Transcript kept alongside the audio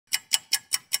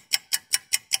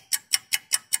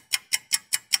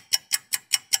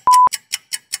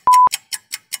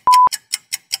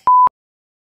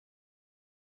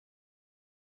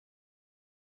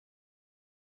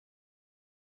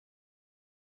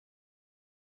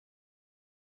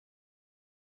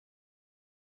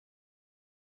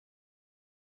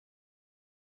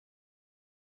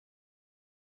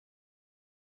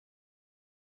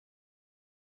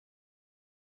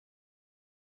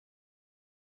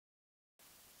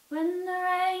when the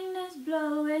rain is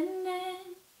blowing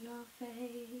in your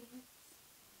face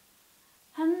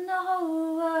and the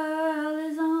whole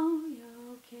world is on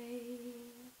your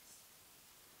case.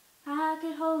 I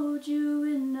could hold you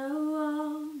in a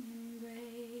warm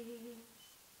embrace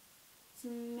to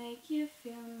make you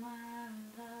feel my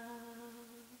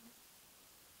love.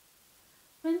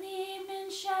 When the evening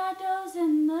shadows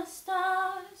and the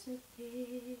stars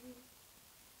appear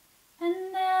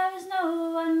and there is no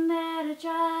one there to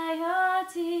dry your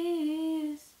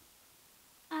tears,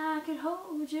 I could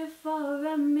hold you for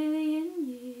a million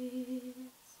years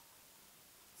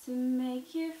to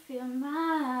make you feel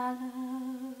my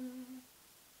love.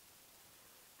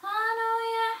 I know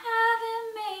you haven't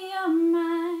made your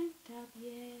mind up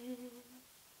yet,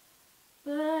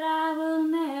 but I will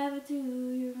never do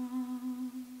you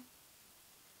wrong.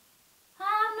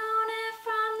 I've known it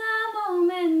from the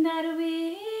moment that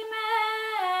we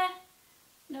met,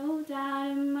 no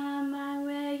doubt in my mind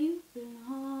where you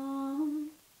belong.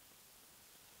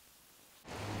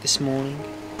 This morning,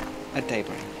 at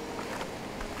daybreak,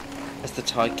 as the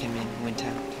tide came in and went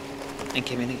out, and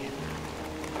came in again,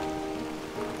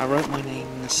 I wrote my name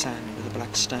in the sand with a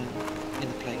black stone in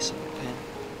the place of a pen.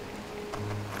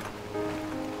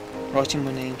 Writing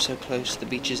my name so close to the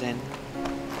beach's end,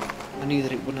 I knew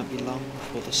that it would not be long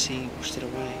before the sea washed it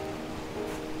away,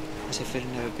 as if it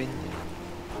had never been there.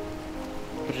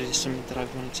 But it is something that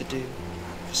I've wanted to do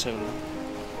for so long.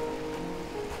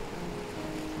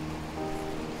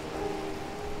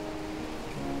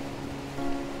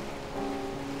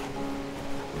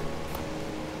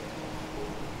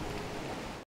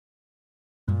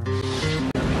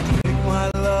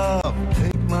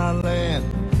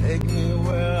 Take me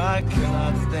where I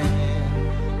cannot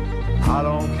stand. I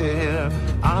don't care,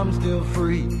 I'm still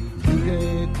free. You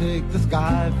can't take the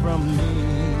sky from me.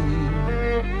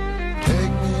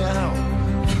 Take me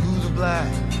out to the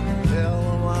black, tell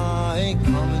them I ain't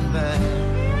coming back.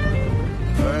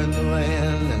 Burn the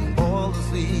land and boil the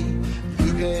sea.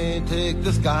 You can't take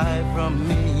the sky from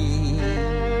me.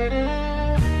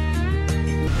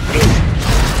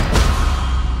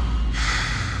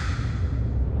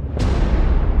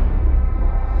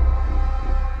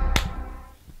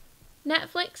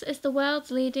 Netflix is the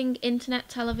world's leading internet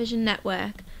television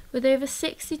network. With over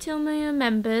 62 million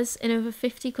members in over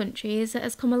 50 countries, it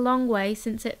has come a long way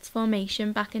since its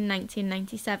formation back in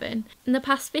 1997. In the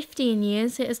past 15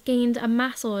 years, it has gained a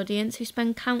mass audience who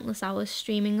spend countless hours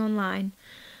streaming online.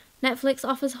 Netflix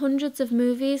offers hundreds of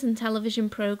movies and television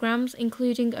programs,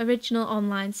 including original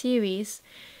online series.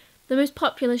 The most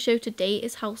popular show to date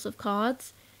is House of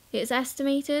Cards. It is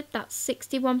estimated that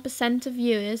 61% of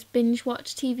viewers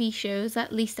binge-watch TV shows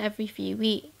at least every few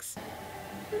weeks.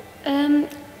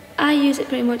 I use it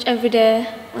pretty much every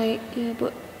day,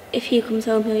 but if he comes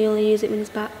home he'll only use it when he's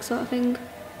back, sort of thing.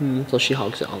 Plus she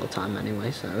hogs it all the time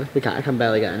anyway, so I can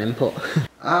barely get an input.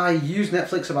 I use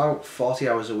Netflix about 40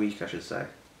 hours a week, I should say.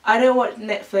 I don't watch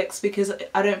Netflix because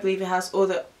I don't believe it has all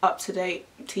the up-to-date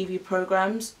TV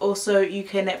programs. Also,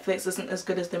 UK Netflix isn't as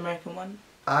good as the American one.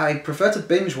 I prefer to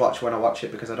binge watch when I watch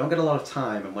it because I don't get a lot of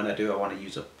time, and when I do I want to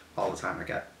use up all the time I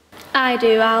get. I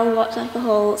do, I'll watch like a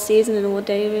whole season in one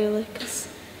day really.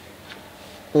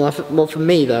 Well, for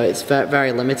me though, it's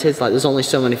very limited. Like, there's only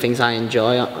so many things I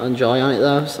enjoy on it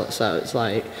though. So it's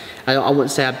like I wouldn't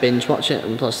say I binge watch it,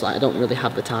 and plus I don't really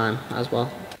have the time as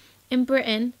well. In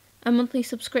Britain, a monthly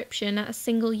subscription at a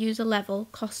single user level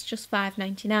costs just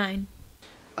 £5.99.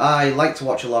 I like to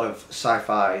watch a lot of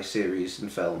sci-fi series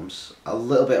and films, a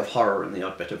little bit of horror and the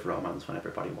odd bit of romance when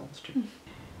everybody wants to.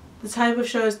 The type of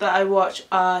shows that I watch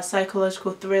are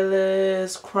psychological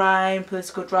thrillers, crime,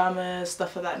 political dramas,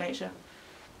 stuff of that nature.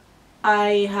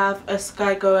 I have a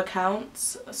Sky Go account,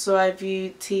 so I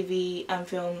view TV and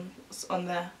films on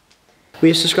there.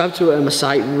 We subscribed to a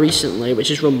site recently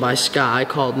which is run by Sky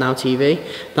called Now TV.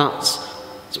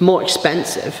 It's more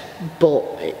expensive, but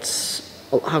it's,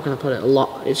 how can I put it,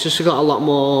 it's just got a lot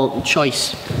more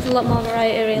choice. There's a lot more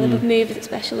variety really, with movies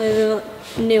especially, the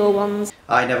newer ones.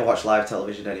 I never watch live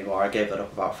television anymore. I gave that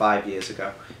up about 5 years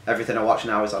ago. Everything I watch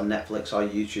now is on Netflix or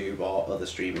YouTube or other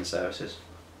streaming services.